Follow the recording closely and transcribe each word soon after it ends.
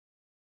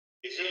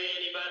Is there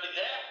anybody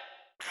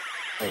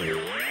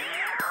there?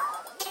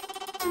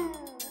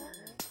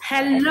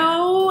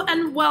 Hello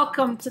and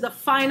welcome to the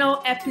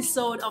final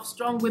episode of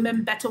Strong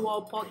Women Better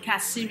World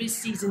podcast series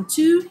season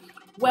 2,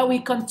 where we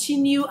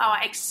continue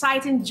our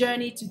exciting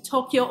journey to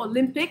Tokyo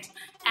Olympics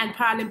and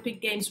Paralympic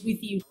Games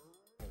with you.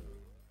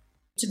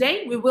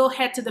 Today, we will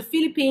head to the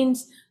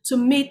Philippines to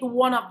meet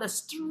one of the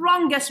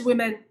strongest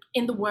women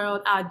in the world,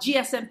 our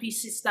GSMP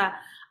sister,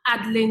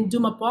 Adeline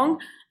Dumapong,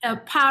 a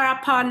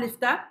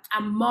powerlifter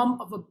and mom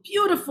of a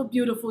beautiful,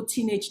 beautiful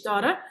teenage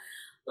daughter.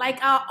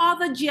 Like our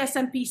other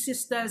GSMP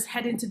sisters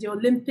heading to the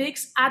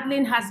Olympics,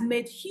 Adeline has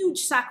made huge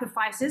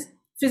sacrifices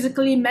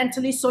physically,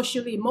 mentally,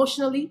 socially,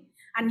 emotionally,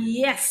 and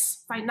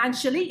yes,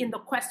 financially in the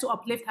quest to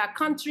uplift her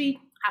country,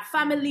 her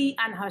family,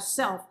 and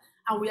herself.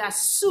 And we are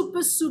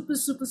super, super,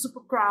 super,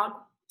 super proud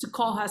to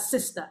call her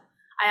sister.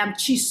 I am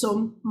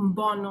Chisom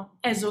Mbono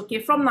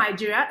Ezoke from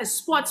Nigeria, a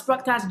sports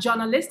broadcast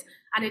journalist,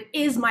 and it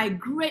is my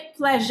great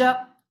pleasure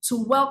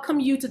to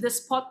welcome you to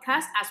this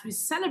podcast as we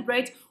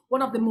celebrate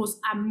one of the most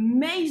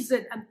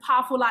amazing and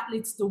powerful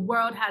athletes the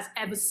world has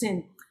ever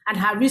seen, and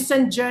her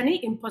recent journey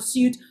in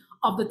pursuit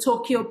of the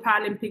Tokyo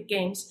Paralympic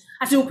Games.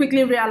 As you'll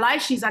quickly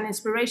realize, she's an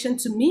inspiration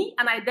to me,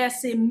 and I dare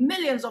say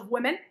millions of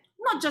women,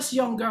 not just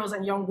young girls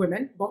and young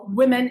women, but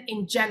women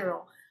in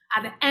general.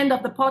 At the end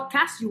of the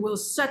podcast, you will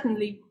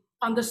certainly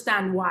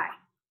understand why.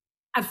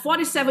 At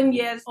 47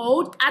 years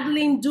old,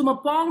 Adeline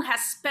Dumapong has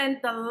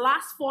spent the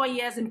last 4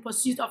 years in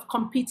pursuit of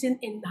competing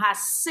in her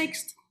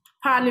 6th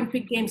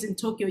Paralympic Games in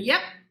Tokyo. Yep,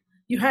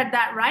 you heard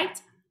that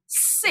right.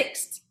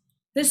 6th.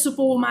 This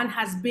superwoman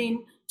has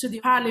been to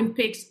the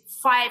Paralympics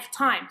 5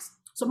 times.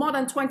 So more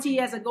than 20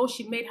 years ago,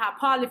 she made her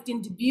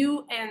powerlifting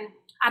debut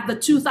at the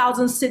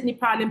 2000 Sydney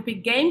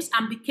Paralympic Games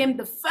and became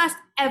the first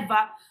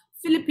ever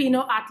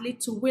Filipino athlete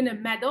to win a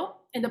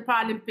medal in the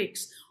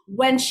Paralympics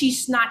when she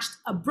snatched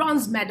a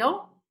bronze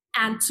medal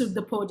and took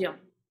the podium.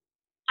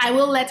 I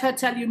will let her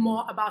tell you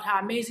more about her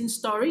amazing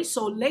story.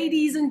 So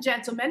ladies and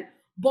gentlemen,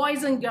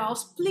 boys and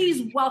girls,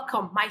 please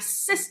welcome my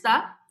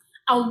sister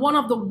and one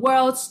of the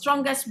world's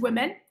strongest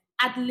women,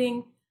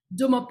 Adeline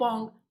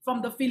Dumapong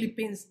from the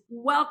Philippines.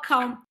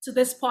 Welcome to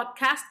this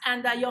podcast.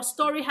 And your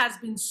story has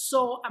been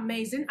so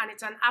amazing, and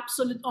it's an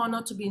absolute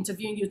honor to be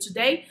interviewing you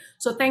today.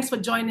 So thanks for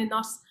joining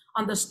us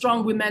on the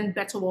Strong Women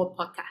Better World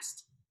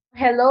podcast.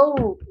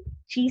 Hello,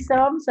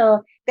 Chisom.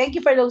 So thank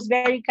you for those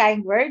very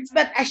kind words.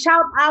 But a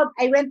shout out,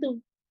 I went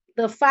to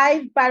the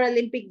 5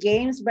 Paralympic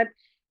Games, but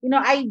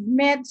I've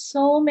met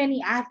so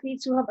many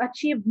athletes who have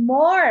achieved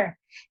more.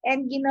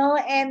 And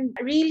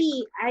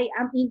really, I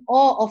am in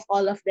awe of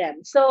all of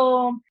them.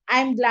 So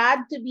I'm glad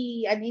to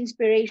be an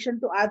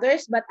inspiration to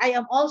others, but I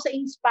am also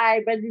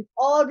inspired by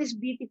all these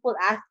beautiful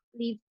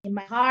athletes. In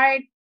my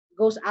heart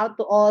goes out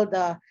to all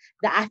the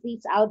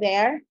athletes out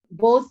there,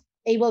 both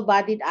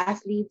able-bodied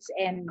athletes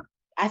and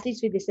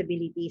athletes with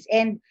disabilities.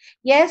 And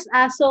yes,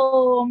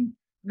 so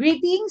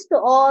greetings to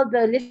all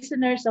the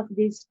listeners of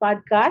this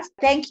podcast.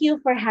 Thank you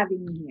for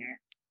having me here.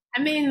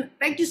 I mean,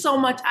 thank you so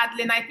much,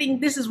 Adeline. I think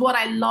this is what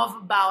I love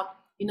about,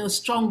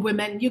 strong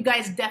women. You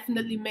guys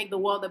definitely make the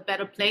world a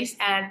better place.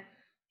 And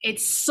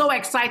it's so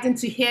exciting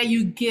to hear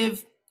you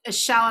give a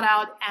shout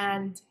out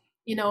and,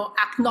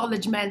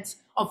 acknowledgement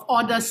of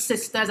other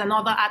sisters and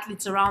other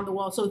athletes around the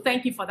world. So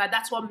thank you for that.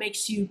 That's what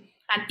makes you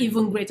an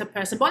even greater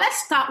person. But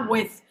let's start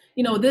with,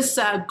 this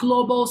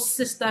global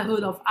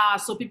sisterhood of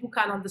ours so people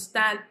can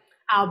understand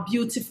our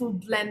beautiful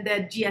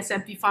blended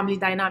GSMP family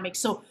dynamic.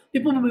 So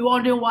people will be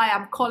wondering why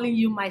I'm calling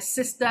you my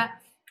sister.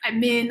 I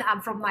mean,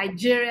 I'm from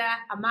Nigeria,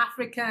 I'm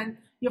African,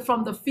 you're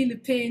from the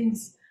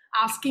Philippines,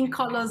 our skin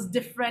color's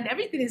different,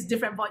 everything is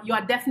different, but you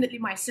are definitely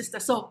my sister.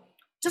 So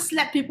just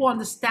let people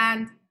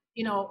understand,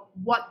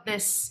 what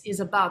this is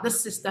about,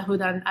 this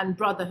sisterhood and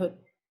brotherhood.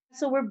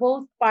 So we're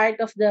both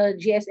part of the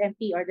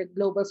GSMP, or the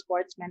Global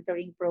Sports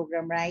Mentoring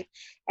Program, right?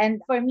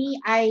 And for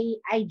me, I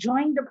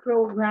joined the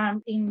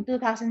program in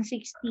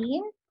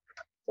 2016.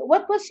 So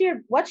what's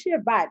your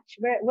batch?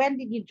 When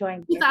did you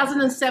join?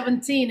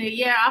 2017, a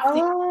year after.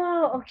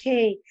 Oh,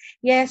 okay.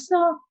 Yeah.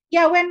 So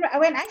yeah, when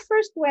I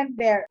first went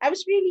there, I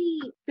was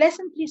really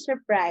pleasantly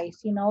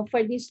surprised,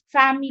 for this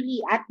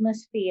family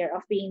atmosphere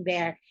of being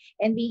there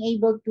and being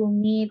able to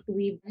meet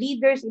with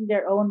leaders in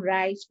their own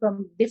rights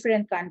from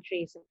different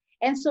countries.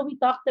 And so we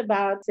talked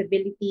about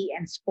stability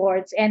and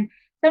sports, and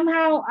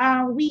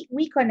somehow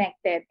we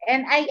connected.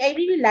 And I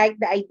really like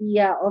the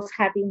idea of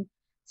having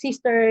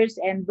sisters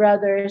and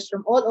brothers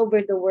from all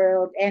over the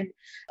world. And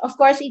of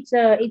course, it's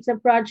a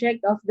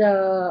project of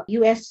the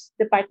U.S.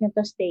 Department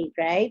of State,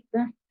 right?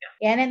 Yeah.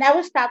 And I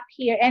was stopped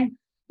here, and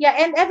yeah,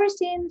 and ever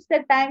since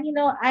that time,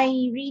 I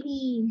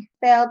really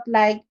felt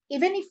like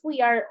even if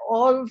we are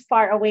all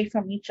far away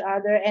from each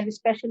other, and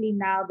especially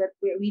now that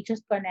we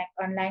just connect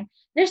online,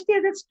 there's still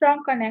that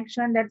strong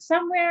connection that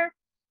somewhere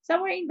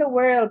in the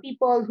world,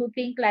 people who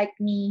think like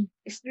me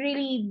is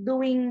really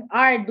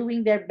are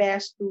doing their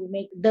best to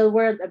make the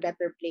world a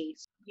better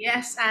place.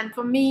 Yes, and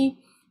for me,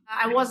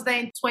 I was there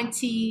in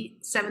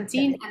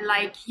 2017, and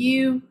like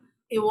you,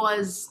 it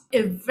was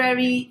a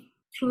very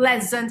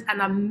pleasant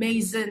and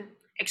amazing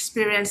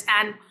experience.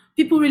 And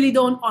people really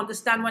don't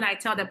understand when I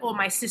tell them, oh,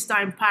 my sister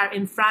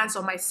in France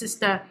or my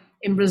sister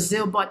in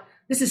Brazil, but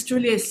this is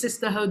truly a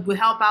sisterhood. We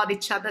help out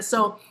each other.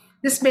 So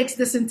this makes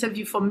this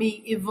interview for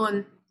me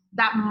even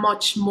that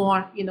much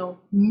more,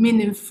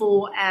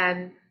 meaningful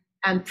and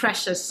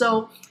precious.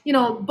 So,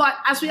 but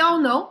as we all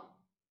know,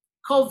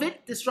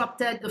 COVID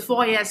disrupted the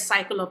 4 year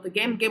cycle of the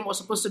game. Game was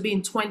supposed to be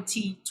in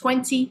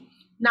 2020,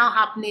 now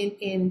happening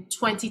in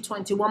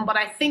 2021. But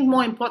I think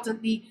more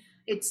importantly,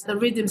 it's the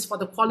rhythms for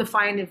the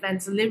qualifying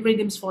events, the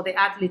rhythms for the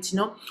athletes,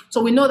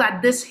 So we know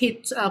that this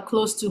hit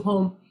close to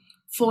home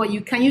for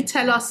you. Can you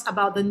tell us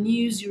about the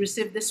news you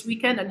received this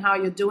weekend and how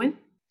you're doing?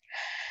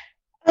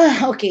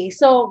 Okay,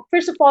 so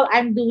first of all,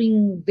 I'm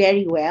doing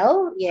very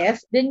well.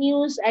 Yes, the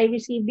news I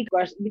received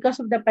because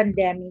of the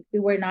pandemic, we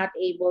were not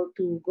able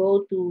to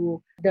go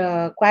to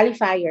the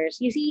qualifiers.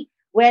 You see,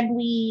 when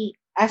we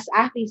as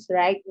athletes,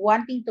 right,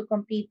 wanting to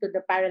compete to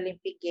the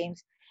Paralympic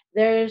Games,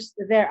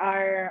 there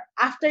are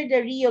after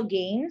the Rio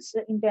Games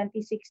in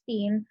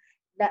 2016,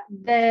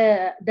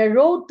 the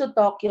road to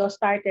Tokyo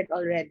started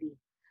already.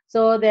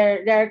 So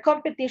there are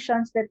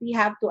competitions that we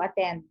have to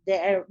attend.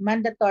 There are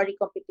mandatory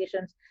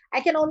competitions.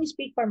 I can only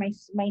speak for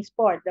my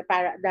sport, the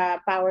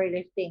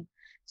powerlifting.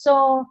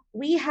 So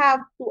we have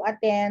to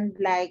attend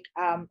like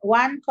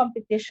one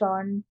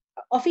competition,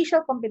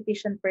 official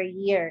competition per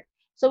year.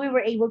 So we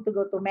were able to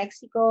go to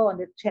Mexico on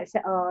the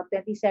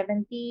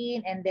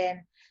 2017 and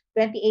then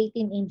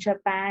 2018 in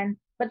Japan,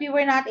 but we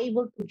were not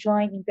able to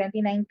join in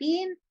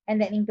 2019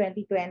 and then in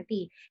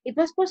 2020. It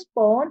was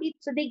postponed.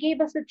 So they gave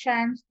us a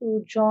chance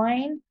to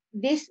join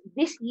this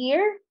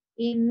year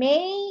in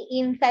May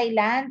in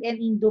Thailand and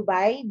in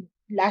Dubai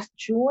last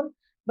June,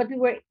 but we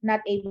were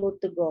not able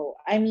to go.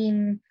 I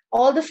mean,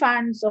 all the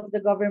funds of the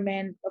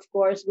government, of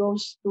course,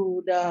 goes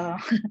to the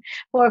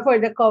for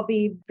the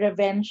COVID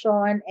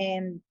prevention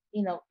and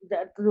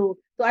to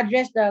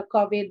address the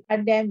COVID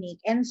pandemic.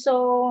 And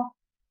so,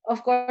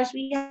 of course,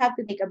 we have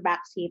to take a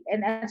back seat.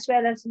 And as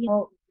well as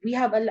we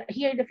have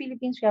here in the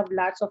Philippines, we have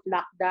lots of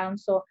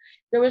lockdowns, so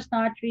there was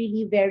not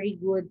really very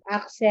good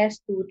access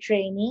to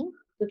training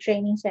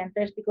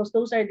centers because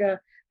those are the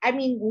I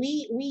mean,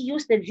 we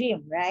use the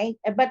gym, right?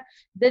 But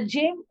the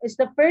gym is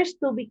the first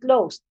to be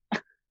closed.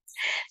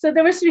 So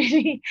there was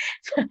really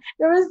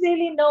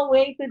no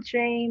way to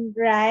train,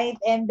 right?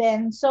 And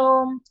then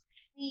so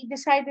we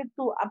decided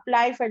to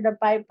apply for the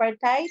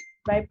bipartite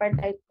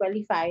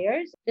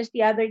qualifiers. Just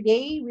the other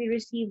day, we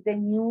received the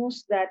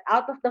news that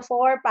out of the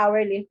four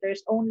powerlifters,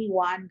 only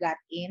one got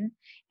in,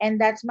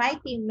 and that's my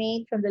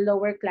teammate from the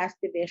lower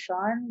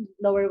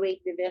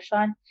weight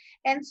division.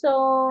 And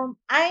so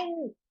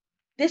I'm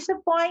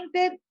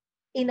disappointed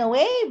in a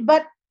way,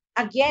 but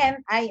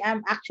again, I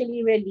am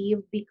actually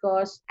relieved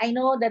because I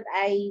know that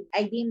I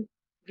didn't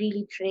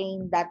really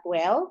train that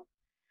well.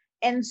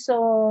 And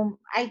so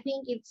I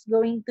think it's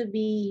going to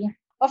be,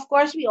 of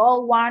course, we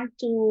all want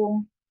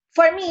to,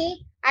 for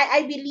me,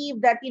 I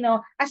believe that,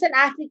 as an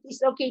athlete,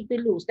 it's okay to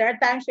lose. There are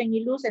times when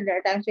you lose and there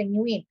are times when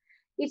you win.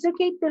 It's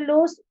okay to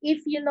lose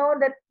if you know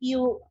that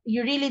you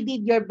really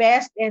did your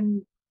best,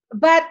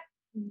 but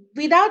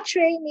without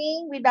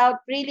training, without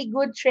really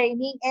good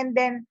training, and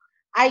then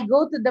I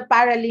go to the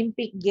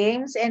Paralympic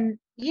Games and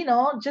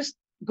just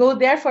go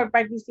there for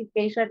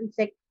participation. It's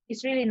like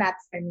it's really not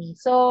for me.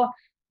 So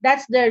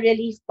that's the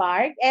release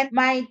part. And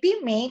my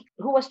teammate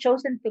who was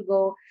chosen to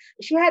go,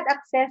 she had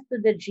access to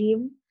the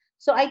gym.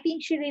 So I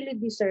think she really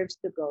deserves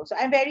to go. So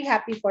I'm very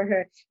happy for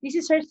her. This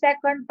is her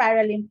second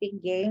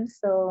Paralympic Games.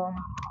 So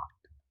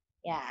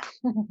yeah.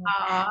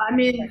 I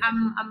mean,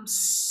 I'm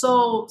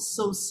so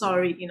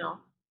sorry,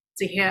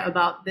 to hear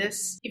about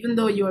this. Even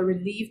though you are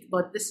relieved,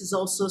 but this is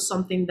also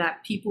something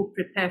that people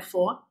prepare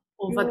for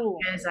over the True.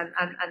 years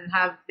and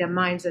have their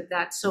minds at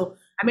that. So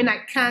I mean, I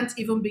can't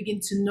even begin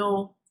to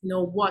know,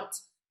 what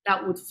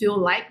that would feel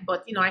like,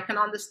 but I can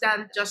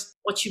understand just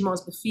what you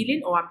must be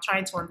feeling, or I'm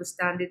trying to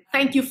understand it.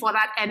 Thank you for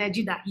that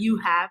energy that you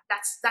have.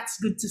 That's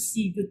good to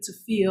see, good to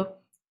feel.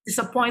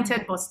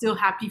 Disappointed, but still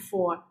happy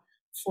for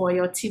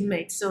your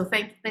teammates. So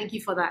thank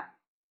you for that.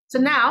 So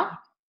now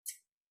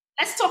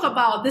let's talk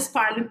about this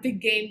Paralympic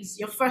Games,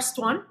 your first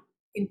one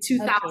in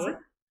 2000. Okay.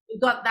 You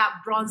got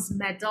that bronze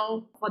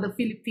medal for the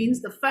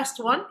Philippines, the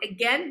first one.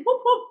 Again,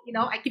 whoop, whoop.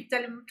 I keep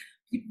telling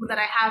people that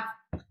I have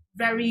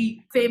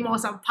very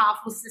famous and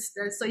powerful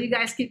sisters. So you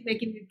guys keep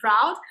making me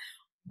proud.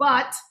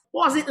 But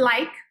what was it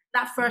like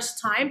that first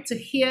time to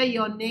hear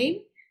your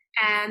name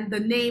and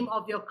the name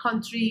of your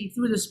country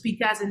through the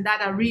speakers in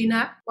that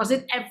arena? Was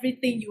it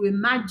everything you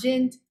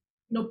imagined?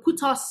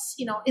 Put us,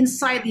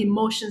 inside the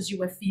emotions you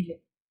were feeling.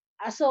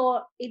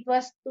 So it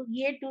was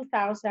year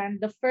 2000,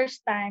 the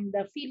first time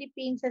the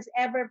Philippines has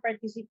ever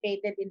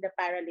participated in the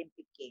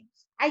Paralympic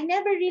Games. I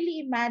never really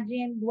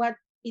imagined what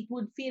it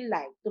would feel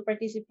like to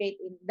participate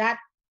in that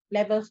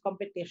level's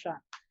competition.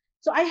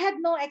 So I had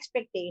no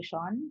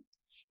expectation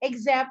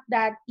except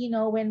that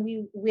when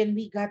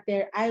we got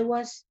there I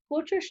was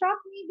culture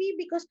shocked maybe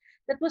because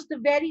that was the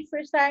very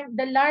first time,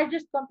 the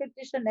largest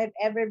competition I've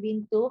ever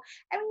been to.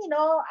 I mean,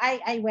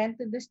 I went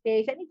to the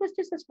stage and it was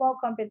just a small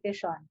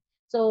competition.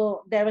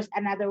 So there was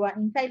another one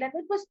in Thailand.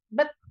 It was,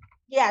 but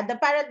yeah, the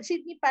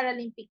Sydney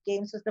Paralympic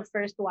Games was the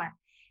first one.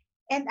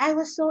 And I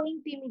was so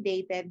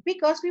intimidated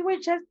because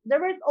there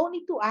were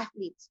only two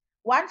athletes,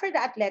 one for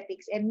the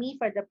athletics and me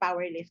for the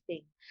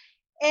powerlifting.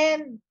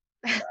 And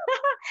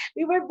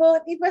it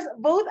was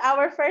both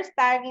our first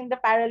time in the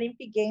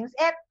Paralympic Games,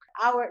 and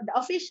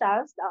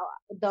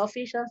the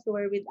officials who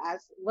were with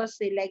us was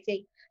like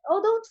saying,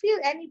 oh, don't feel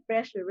any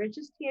pressure. We're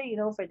just here,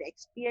 for the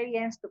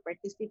experience to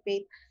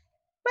participate.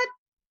 But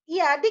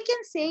yeah, they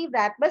can say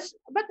that, but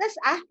as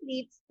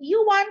athletes,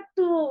 you want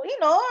to,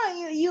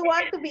 you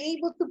want to be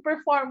able to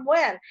perform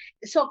well.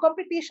 So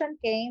competition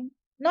came,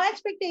 no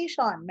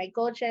expectation. My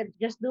coach said,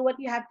 just do what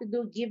you have to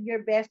do, give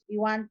your best.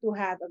 You want to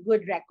have a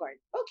good record.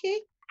 Okay.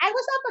 I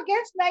was up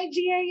against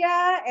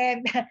Nigeria,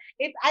 and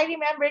I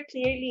remember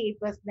clearly it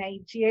was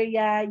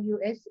Nigeria,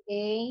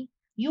 USA,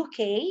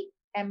 UK,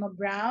 Emma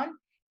Brown,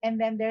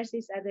 and then there's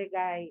this other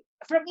guy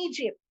from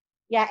Egypt.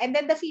 Yeah, and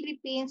then the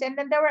Philippines, and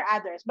then there were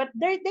others. But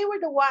they were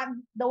the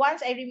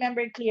ones I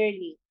remember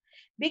clearly.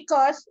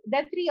 Because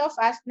the three of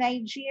us,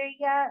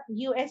 Nigeria,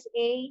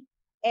 USA,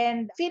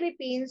 and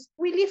Philippines,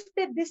 we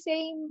lifted the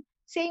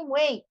same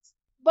weights.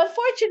 But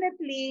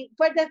fortunately,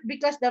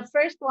 because the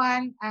first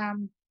one,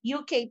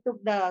 UK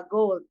took the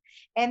gold,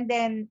 and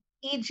then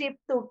Egypt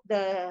took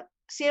the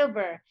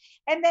silver,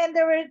 and then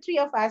there were three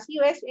of us: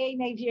 USA,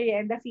 Nigeria,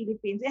 and the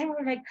Philippines, and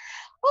we're like,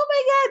 oh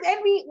my god!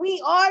 And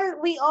we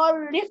all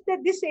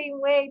lifted the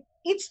same weight.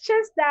 It's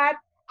just that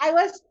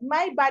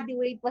my body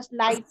weight was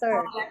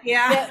lighter.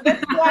 Yeah.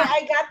 That's why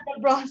I got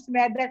the bronze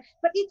medal.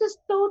 But it was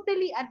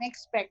totally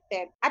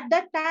unexpected. At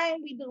that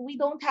time, we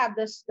don't have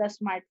the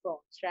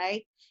smartphones,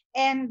 right?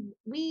 And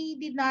we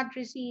did not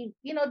receive,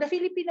 the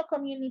Filipino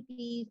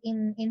community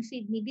in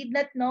Sydney did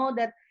not know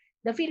that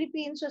the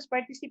Philippines was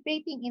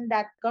participating in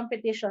that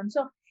competition.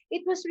 So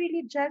it was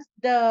really just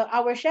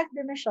our chef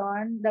de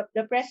mission,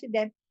 the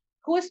president,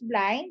 who's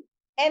blind,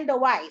 and the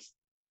wife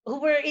who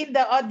were in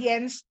the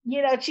audience,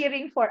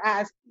 cheering for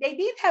us. They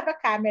didn't have a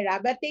camera,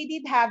 but they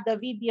did have the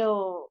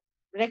video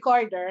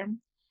recorder.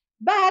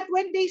 But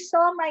when they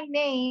saw my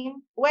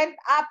name went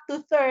up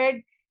to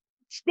third,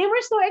 they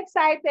were so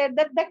excited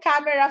that the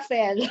camera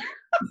fell.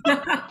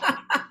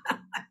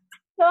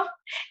 So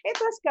it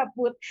was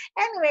kaput.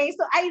 Anyway,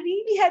 so I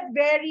really had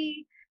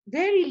very,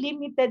 very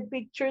limited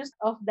pictures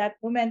of that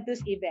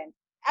momentous event.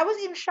 I was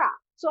in shock.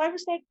 So I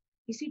was like,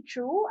 is it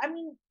true? I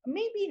mean,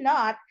 maybe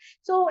not.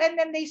 So, and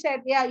then they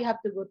said, yeah, you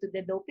have to go to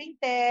the doping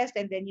test,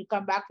 and then you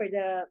come back for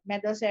the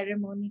medal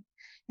ceremony.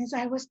 And so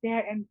I was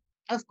there, and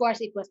of course,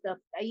 the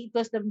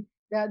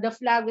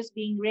flag was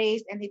being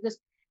raised, and it was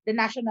the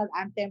national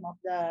anthem of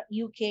the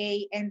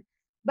UK.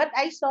 But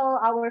I saw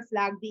our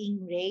flag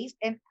being raised,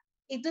 and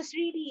I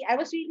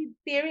was really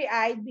teary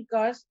eyed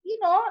because,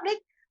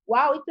 like,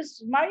 wow, it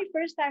was my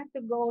first time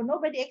to go.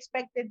 Nobody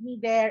expected me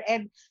there.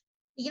 And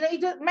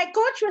my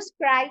coach was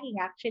crying,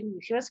 actually.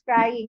 She was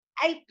crying.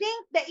 I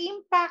think the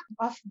impact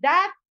of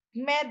that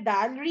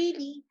medal,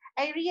 really,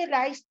 I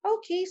realized,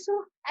 okay, so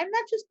I'm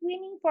not just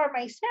winning for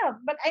myself,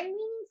 but I'm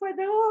winning for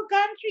the whole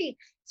country,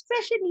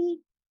 especially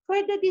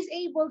for the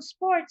disabled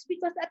sports,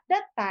 because at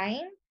that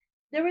time,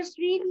 there was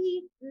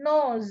really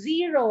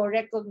zero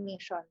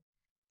recognition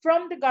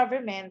from the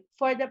government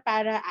for the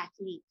para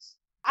athletes.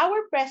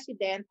 Our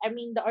president,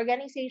 the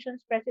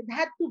organization's president,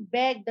 had to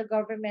beg the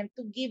government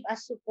to give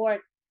us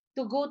support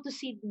to go to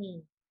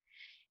Sydney.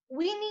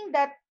 Winning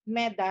that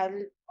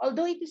medal,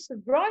 although it is a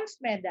bronze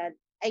medal,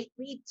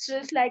 it's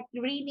just like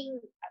winning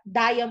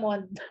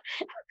diamond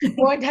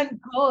more than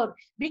gold.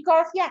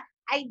 Because, yeah,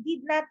 I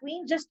did not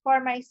win just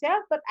for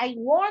myself, but I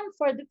won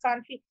for the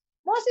country.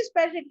 Most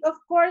especially, of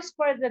course,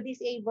 for the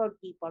disabled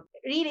people.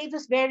 Really, it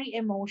was very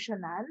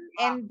emotional.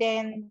 And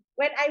then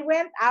when I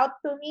went out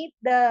to meet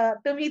the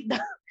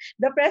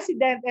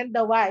president and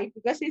the wife,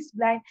 because he's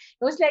blind,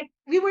 it was like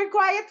we were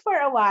quiet for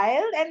a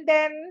while, and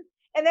then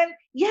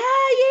yeah,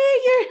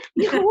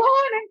 you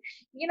won.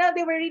 And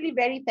they were really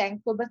very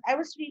thankful. But I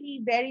was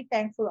really very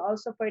thankful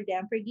also for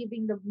them for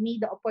giving me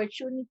the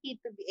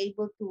opportunity to be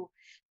able to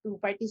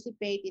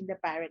participate in the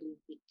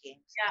Paralympic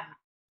Games. Yeah.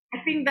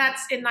 I think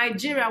that's in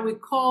Nigeria, we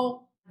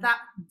call that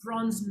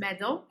bronze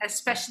medal,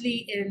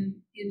 especially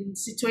in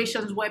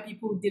situations where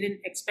people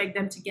didn't expect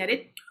them to get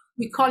it.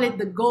 We call it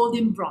the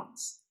golden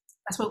bronze.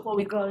 That's what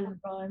we call golden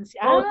bronze.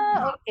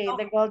 Okay,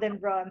 the golden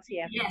bronze.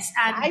 Yeah. Yes,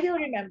 and I do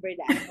remember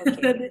that.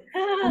 Okay.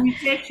 we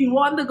say she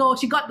won the gold.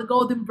 She got the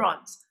golden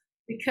bronze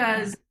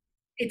because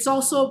it's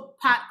also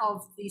part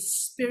of the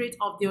spirit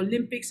of the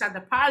Olympics and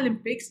the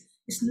Paralympics.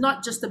 It's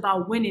not just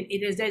about winning.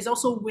 There's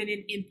also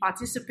winning in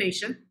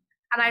participation.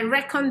 And I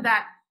reckon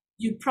that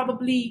you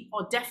probably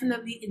or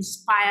definitely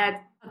inspired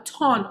a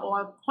ton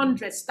or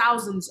hundreds,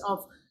 thousands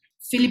of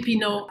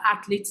Filipino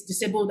athletes,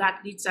 disabled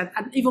athletes, and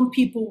even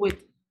people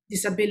with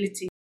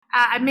disability.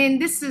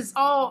 This is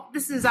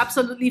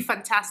absolutely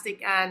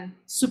fantastic and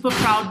super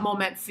proud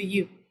moment for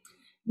you.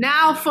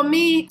 Now, for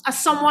me, as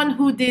someone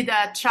who did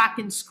track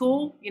in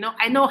school,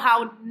 I know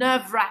how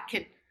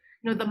nerve-wracking,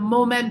 the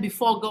moment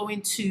before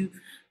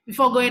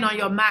before going on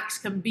your max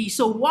can be.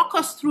 So walk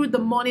us through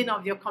the morning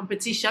of your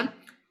competition.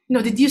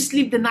 Did you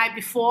sleep the night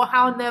before?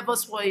 How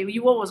nervous were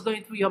you? What was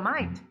going through your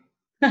mind?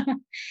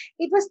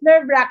 It was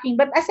nerve-wracking,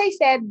 but as I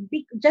said,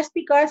 just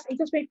because it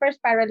was my first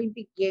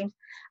Paralympic Games,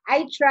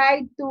 I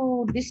tried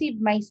to deceive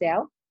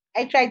myself.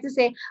 I tried to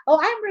say, "Oh,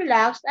 I'm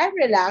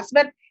relaxed,"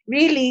 but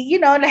really,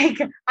 like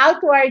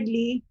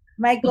outwardly,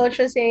 my coach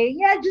was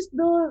saying, "Yeah, just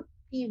do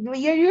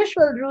your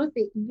usual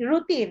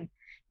routine."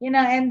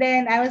 And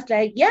then I was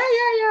like, "Yeah,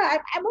 yeah,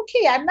 yeah, I'm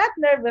okay. I'm not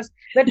nervous,"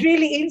 but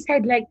really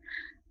inside, like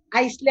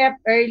I slept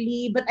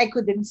early, but I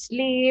couldn't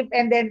sleep.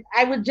 And then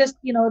I would just,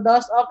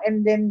 doze off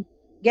and then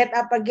get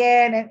up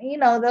again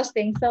and, those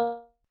things.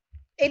 So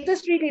it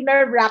was really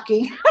nerve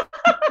wracking.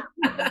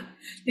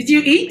 Did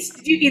you eat?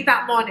 Did you eat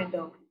that morning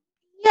though?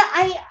 Yeah,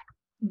 I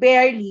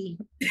barely,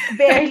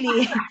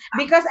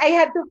 because I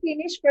had to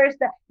finish first.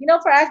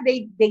 For us,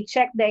 they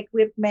check the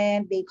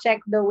equipment, they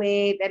check the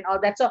weight and all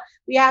that. So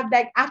we have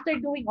like after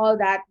doing all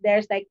that,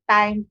 there's like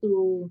time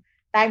to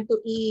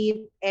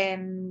eat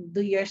and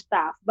do your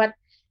stuff. But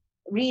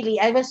really,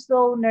 I was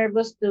so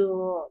nervous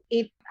to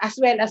eat as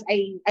well as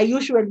I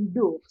usually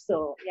do.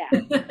 So yeah.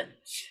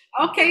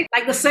 Okay,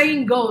 like the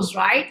saying goes,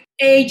 right?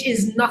 Age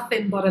is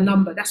nothing but a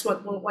number. That's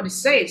what it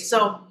says.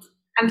 So,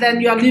 and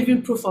then you are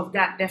living proof of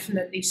that,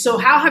 definitely. So,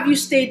 how have you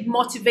stayed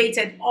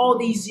motivated all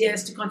these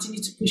years to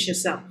continue to push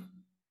yourself?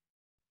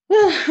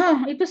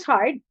 It was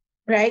hard,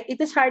 right? It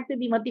is hard to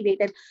be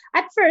motivated.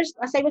 At first,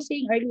 as I was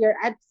saying earlier,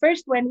 at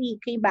first when we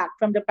came back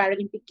from the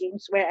Paralympic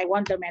Games where I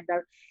won the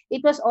medal,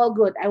 it was all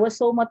good. I was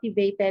so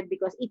motivated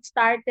because it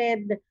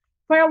started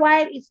for a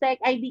while. It's like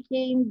I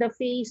became the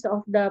face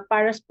of the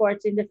para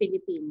sports in the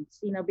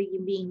Philippines,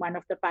 being one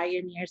of the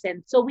pioneers.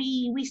 And so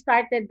we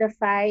started the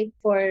fight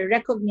for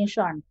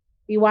recognition.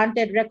 We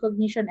wanted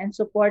recognition and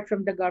support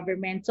from the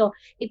government. So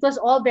it was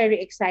all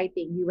very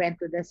exciting. We went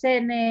to the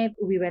Senate,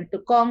 we went to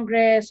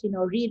Congress,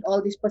 read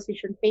all these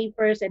position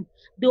papers and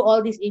do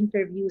all these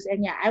interviews.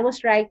 And yeah, I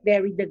was right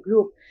there with the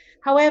group.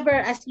 However,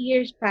 as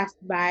years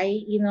passed by,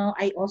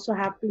 I also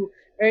have to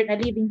earn a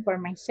living for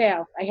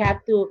myself. I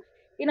have to,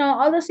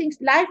 all those things.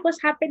 Life was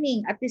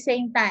happening at the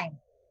same time.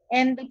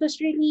 And it was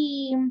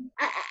really,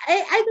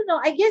 I don't know,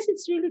 I guess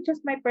it's really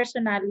just my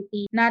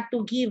personality not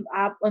to give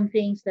up on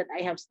things that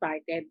I have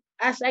started.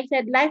 As I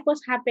said, life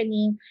was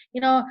happening.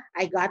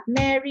 I got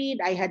married,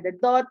 I had a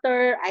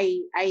daughter,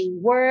 I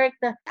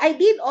worked, I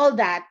did all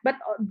that. But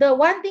the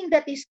one thing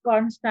that is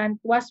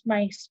constant was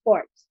my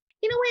sports.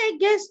 In a way, I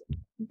guess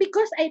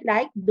because I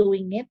like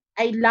doing it,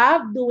 I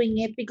love doing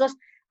it because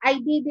I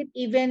did it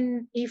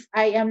even if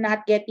I am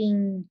not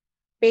getting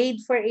paid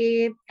for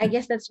it. I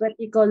guess that's what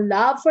we call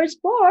love for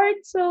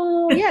sports.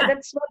 So yeah,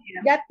 that's what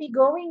got me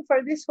going for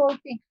this whole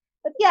thing.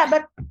 But yeah,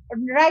 but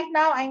right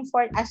now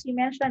as you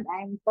mentioned,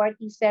 I'm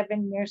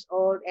 47 years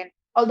old, and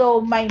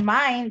although my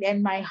mind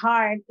and my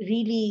heart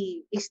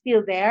really is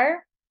still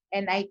there,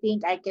 and I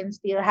think I can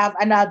still have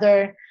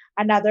another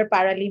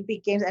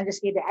Paralympic Games. I'm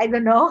just kidding. I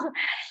don't know.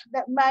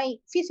 That my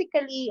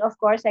physically, of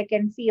course, I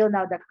can feel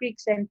now the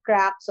creaks and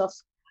cracks of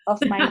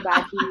my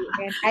body,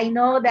 and I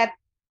know that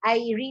I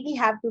really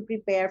have to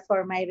prepare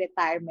for my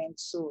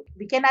retirement soon.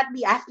 We cannot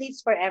be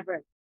athletes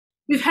forever.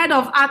 We've heard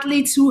of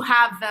athletes who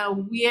have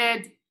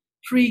weird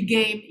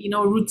pre-game,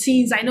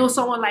 routines. I know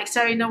someone like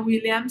Serena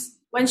Williams.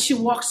 When she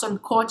walks on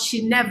court,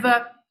 she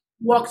never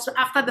walks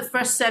after the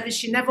first service.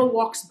 She never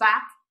walks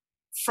back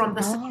from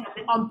the side of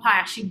the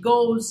umpire. She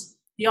goes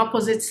the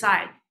opposite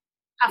side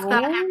after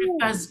every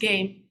first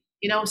game.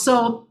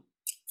 So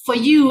for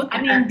you,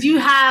 I mean, do you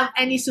have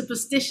any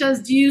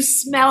superstitions? Do you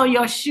smell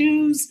your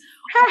shoes?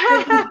 Do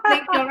you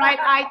blink your right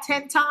eye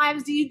 10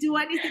 times? Do you do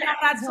anything of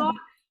that sort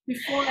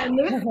before I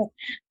live?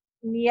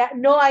 Yeah,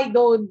 no, I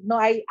don't. No,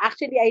 I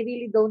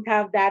really don't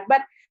have that.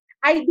 But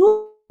I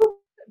do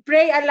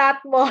pray a lot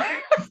more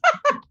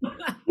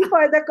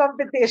before the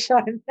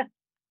competition.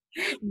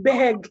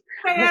 Beg.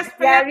 Prayers,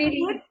 Yeah, prayers.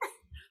 really.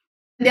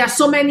 There are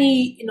so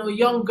many,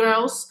 young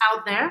girls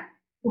out there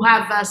who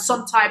have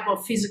some type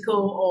of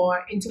physical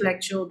or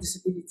intellectual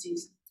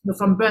disabilities,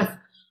 from birth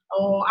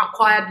or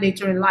acquired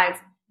later in life.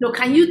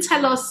 Can you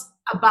tell us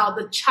about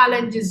the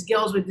challenges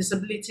girls with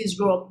disabilities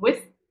grow up with,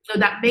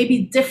 that may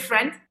be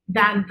different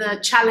than the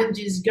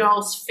challenges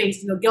girls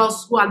face,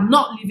 girls who are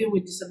not living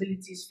with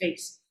disabilities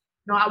face?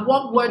 And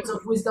what words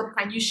of wisdom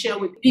can you share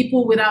with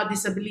people without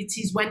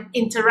disabilities when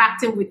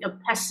interacting with a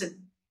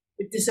person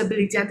with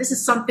disability? And this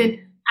is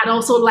something I'd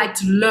also like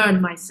to learn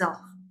myself.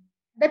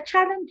 The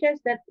challenges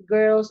that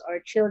girls or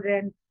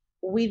children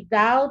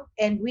without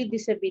and with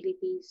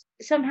disabilities,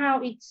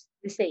 somehow it's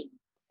the same.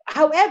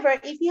 However,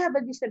 if you have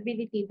a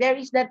disability, there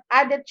is that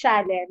added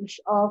challenge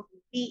of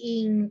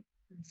being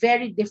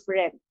very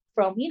different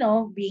from,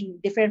 being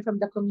different from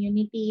the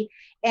community.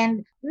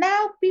 And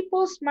now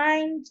people's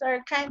minds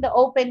are kind of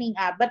opening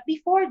up. But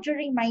before,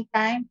 during my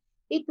time,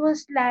 it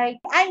was like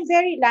I'm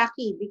very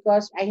lucky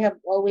because I have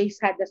always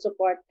had the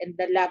support and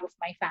the love of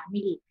my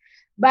family.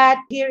 But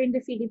here in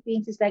the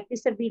Philippines, it's like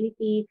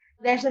disability,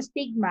 there's a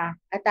stigma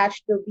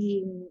attached to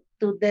being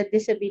to the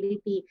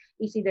disability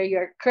is either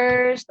you're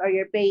cursed or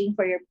you're paying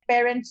for your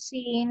parents'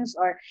 sins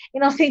or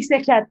things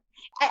like that.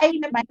 I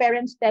remember my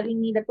parents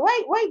telling me that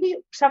why do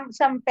you,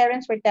 some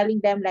parents were telling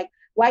them like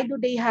why do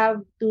they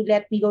have to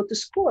let me go to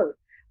school?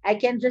 I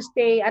can just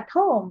stay at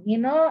home,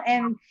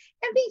 and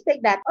things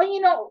like that. Or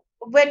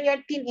when you're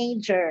a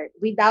teenager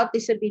without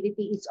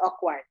disability, it's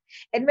awkward.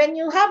 And when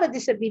you have a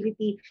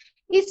disability,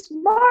 it's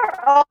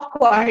more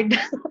awkward.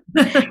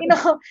 you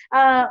know,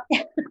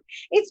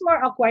 it's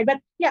more awkward. But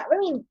yeah, I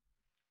mean,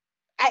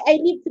 I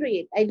lived through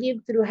it. I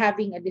lived through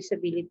having a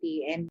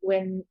disability. And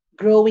when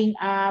growing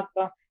up,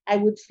 I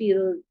would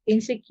feel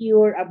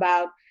insecure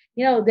about,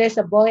 there's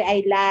a boy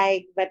I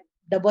like, but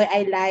the boy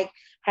I like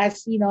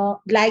has,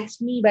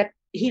 likes me, but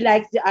he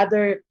likes the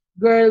other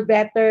girl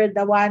better,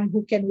 the one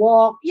who can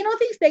walk,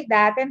 things like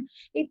that. And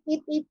it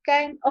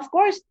kind of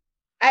course,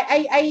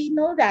 I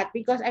know that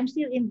because I'm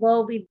still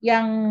involved with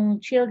young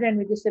children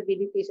with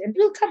disabilities and it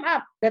will come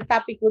up. The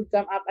topic would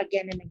come up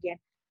again and again.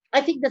 I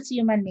think that's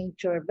human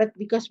nature, but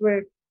because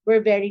we're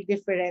very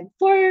different.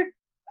 For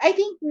I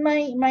think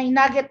my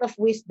nugget of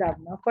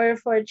wisdom, no,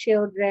 for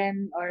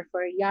children or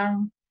for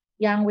young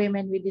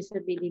women with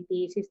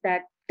disabilities is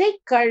that take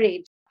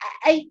courage.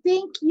 I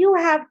think you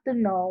have to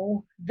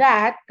know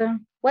that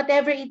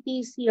whatever it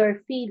is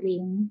you're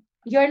feeling,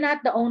 you're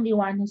not the only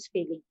one who's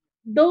feeling.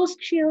 Those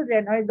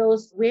children or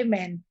those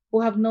women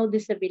who have no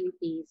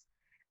disabilities,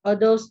 or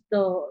those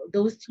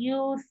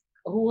youth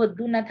who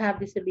do not have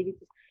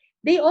disabilities,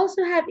 they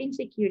also have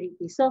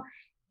insecurities. So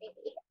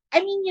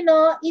I mean,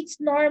 it's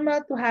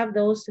normal to have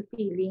those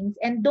feelings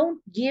and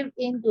don't give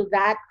in to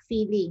that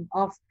feeling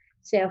of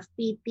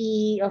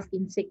self-pity, of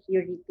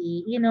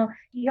insecurity.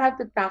 You have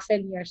to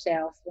toughen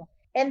yourself.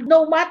 And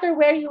no matter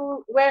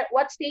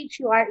what stage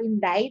you are in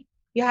life,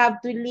 you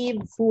have to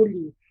live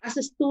fully. As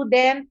a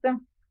student,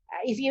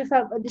 if you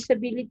have a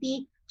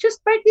disability,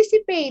 just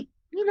participate.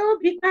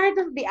 Be part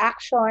of the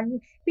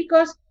action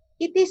because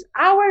it is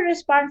our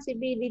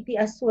responsibility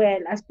as well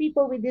as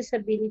people with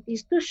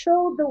disabilities to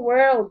show the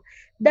world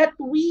that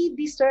we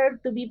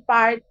deserve to be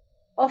part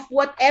of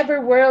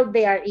whatever world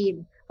they are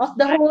in, of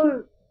the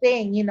whole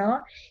thing.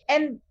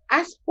 And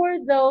as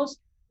for those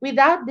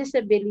without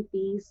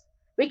disabilities,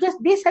 because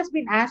this has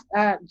been asked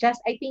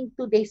just I think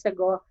 2 days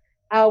ago,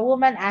 a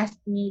woman asked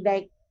me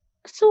like,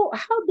 so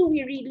how do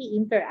we really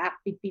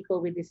interact with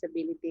people with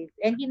disabilities?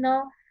 And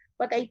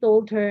what I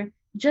told her,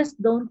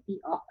 just don't be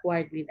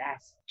awkward with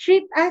us.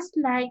 Treat us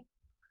like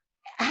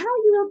how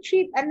you will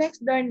treat a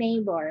next door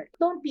neighbor.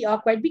 Don't be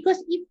awkward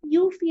because if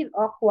you feel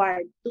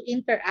awkward to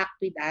interact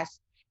with us,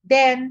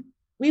 then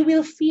we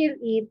will feel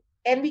it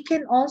and we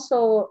can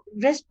also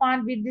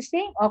respond with the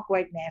same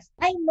awkwardness.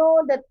 I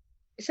know that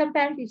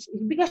sometimes it's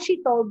because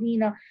she told me,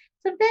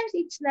 sometimes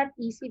it's not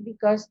easy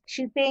because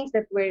she thinks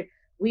that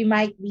we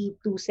might be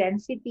too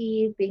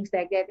sensitive, things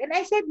like that. And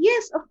I said,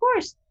 yes, of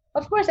course.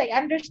 Of course, I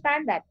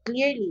understand that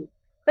clearly.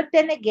 But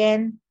then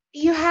again,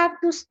 you have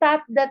to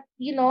stop that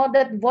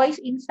voice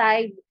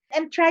inside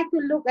and try to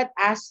look at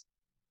us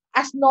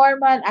as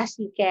normal as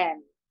you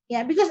can.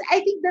 Yeah, because I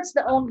think that's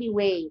the only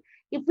way.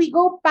 If we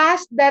go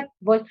past that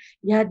voice,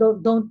 yeah,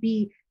 don't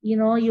be,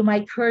 you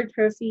might hurt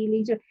her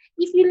feelings.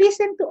 If you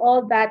listen to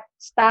all that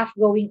stuff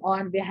going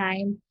on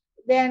behind,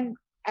 then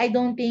I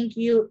don't think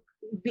you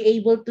be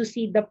able to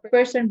see the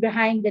person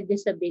behind the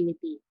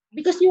disability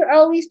because you're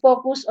always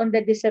focused on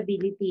the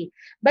disability.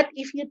 But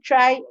if you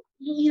try,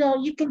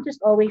 you can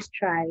just always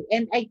try.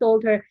 And I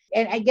told her,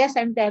 and I guess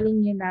I'm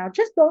telling you now,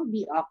 just don't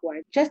be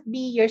awkward. Just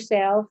be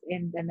yourself,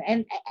 and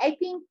I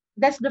think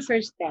that's the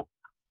first step.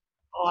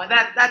 Oh,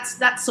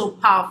 that's so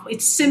powerful.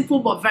 It's simple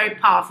but very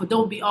powerful.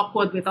 Don't be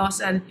awkward with us.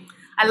 And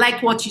I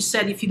like what you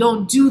said. If you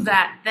don't do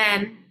that,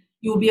 then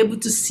you'll be able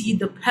to see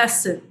the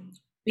person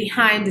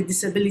behind the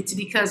disability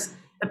because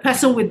the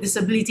person with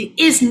disability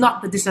is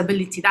not the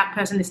disability. That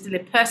person is still a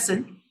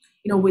person,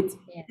 with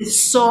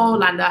his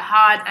soul and the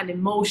heart and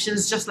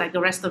emotions, just like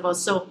the rest of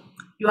us. So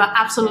you are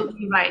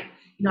absolutely right,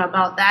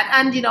 about that.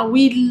 And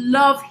we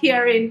love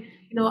hearing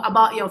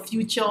about your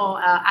future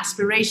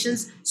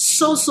aspirations.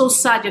 So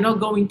sad you're not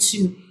going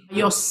to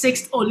your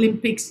 6th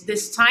Olympics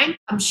this time.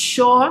 I'm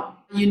sure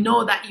you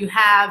know that you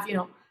have,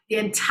 the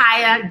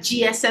entire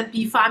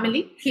GSMP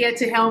family here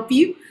to help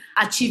you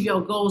achieve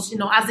your goals.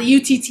 As the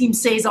UT team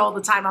says all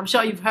the time, I'm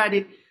sure you've heard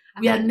it,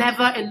 we are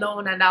never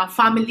alone and our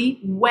family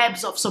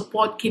webs of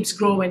support keeps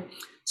growing.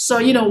 So,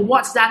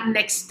 what's that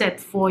next step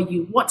for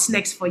you? What's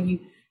next for you?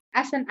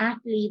 As an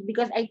athlete,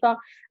 because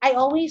I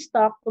always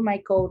talk to my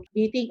coach,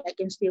 do you think I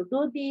can still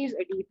do this?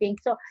 Or do you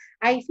think so?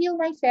 I feel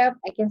myself,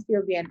 I can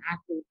still be an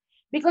athlete.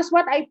 Because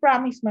what I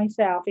promised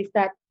myself is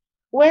that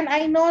when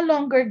I no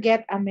longer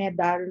get a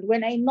medal,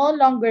 when I no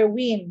longer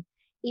win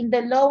in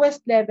the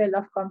lowest level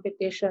of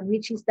competition,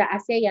 which is the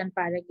ASEAN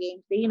Para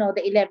Games, the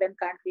 11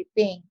 country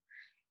thing,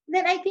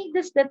 then I think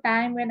that's the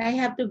time when I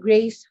have to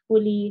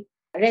gracefully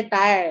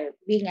retire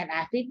being an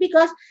athlete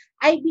because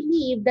I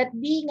believe that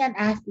being an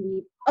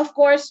athlete, of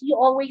course, you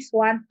always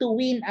want to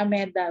win a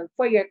medal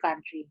for your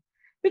country.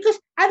 because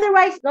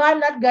otherwise, no, I'm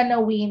not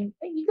gonna win.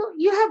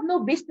 You have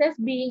no business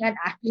being an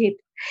athlete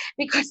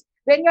because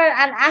when you're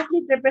an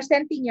athlete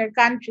representing your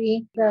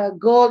country, the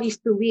goal is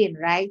to win,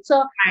 right? So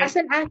Right. as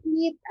an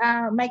athlete,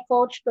 my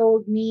coach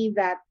told me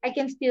that I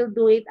can still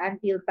do it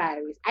until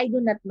Paris. I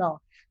do not know.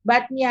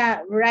 But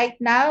yeah, right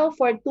now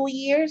for 2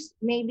 years,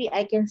 maybe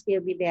I can still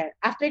be there.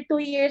 After 2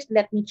 years,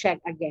 let me check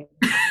again.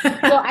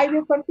 So I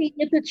will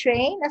continue to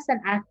train as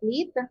an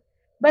athlete.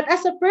 But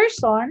as a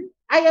person,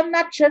 I am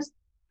not just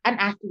an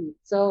athlete.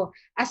 So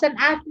as an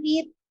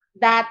athlete,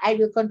 that I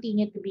will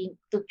continue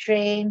to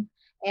train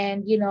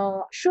and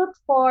shoot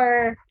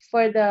for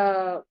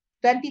the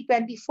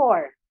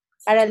 2024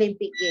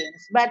 Paralympic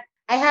Games. But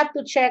I have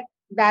to check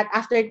that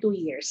after 2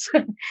 years.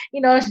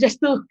 Just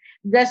to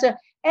just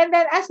and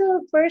then as a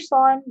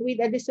person with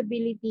a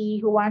disability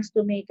who wants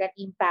to make an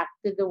impact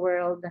to the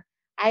world,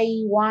 I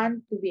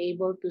want to be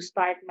able to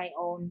start my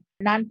own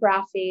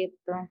nonprofit.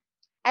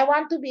 I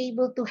want to be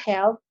able to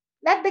help,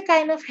 not the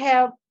kind of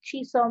help,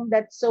 Chisom,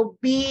 that's so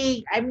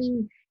big. I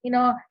mean,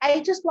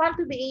 I just want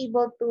to be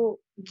able to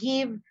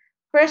give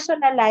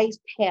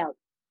personalized help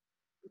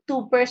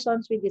to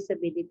persons with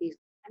disabilities.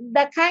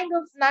 The kind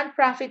of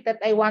nonprofit that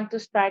I want to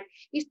start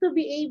is to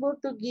be able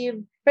to give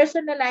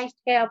personalized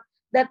help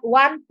that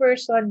one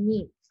person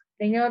needs.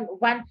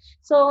 One.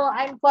 So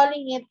I'm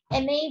calling it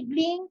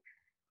enabling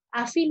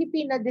a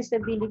Filipino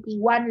disability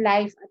one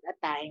life at a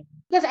time.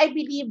 Because I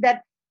believe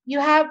that you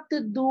have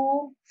to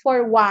do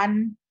for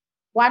one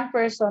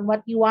person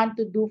what you want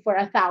to do for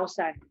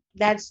 1,000.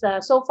 That's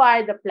so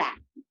far the plan.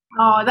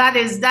 Oh, that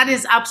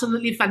is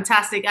absolutely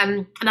fantastic,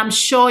 and I'm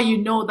sure you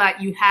know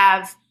that you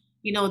have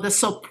the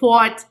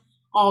support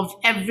of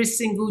every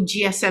single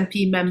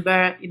GSMP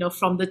member,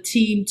 from the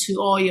team to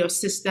all your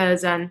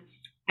sisters and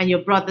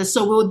your brothers.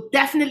 So we'll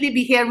definitely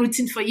be here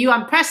rooting for you,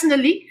 and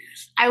personally,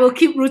 I will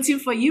keep rooting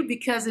for you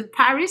because in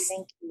Paris,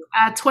 Thank you.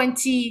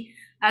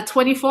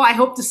 2024, I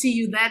hope to see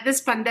you there. This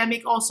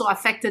pandemic also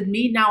affected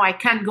me. Now I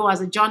can't go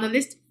as a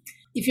journalist.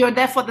 If you're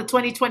there for the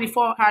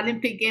 2024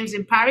 Paralympic Games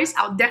in Paris,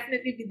 I'll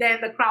definitely be there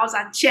in the crowds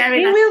and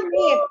cheering. We will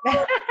meet.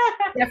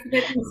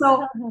 Definitely.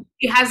 So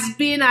it has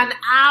been an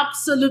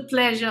absolute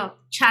pleasure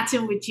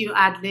chatting with you,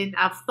 Adeline.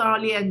 I've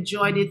thoroughly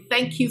enjoyed it.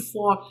 Thank you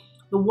for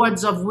the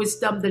words of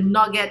wisdom, the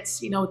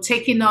nuggets,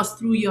 taking us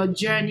through your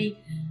journey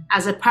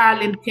as a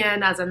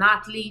Paralympian, as an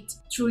athlete,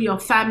 through your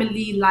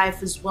family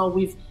life as well.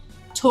 We've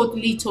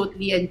totally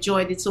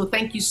enjoyed it. So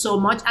thank you so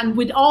much. And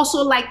we'd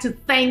also like to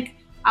thank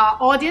our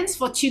audience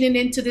for tuning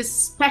in to this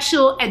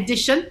special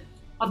edition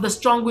of the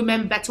Strong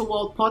Women Better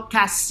World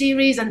podcast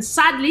series. And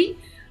sadly,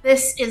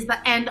 this is the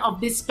end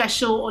of this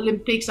special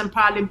Olympics and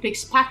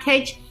Paralympics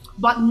package,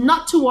 but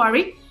not to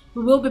worry.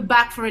 We will be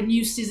back for a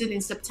new season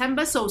in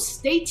September, so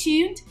stay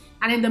tuned.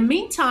 And in the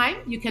meantime,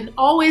 you can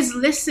always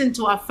listen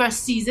to our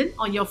first season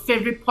on your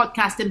favorite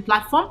podcasting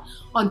platform.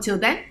 Until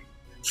then,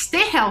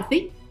 stay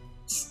healthy,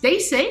 stay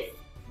safe,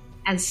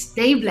 and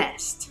stay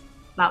blessed.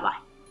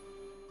 Bye-bye.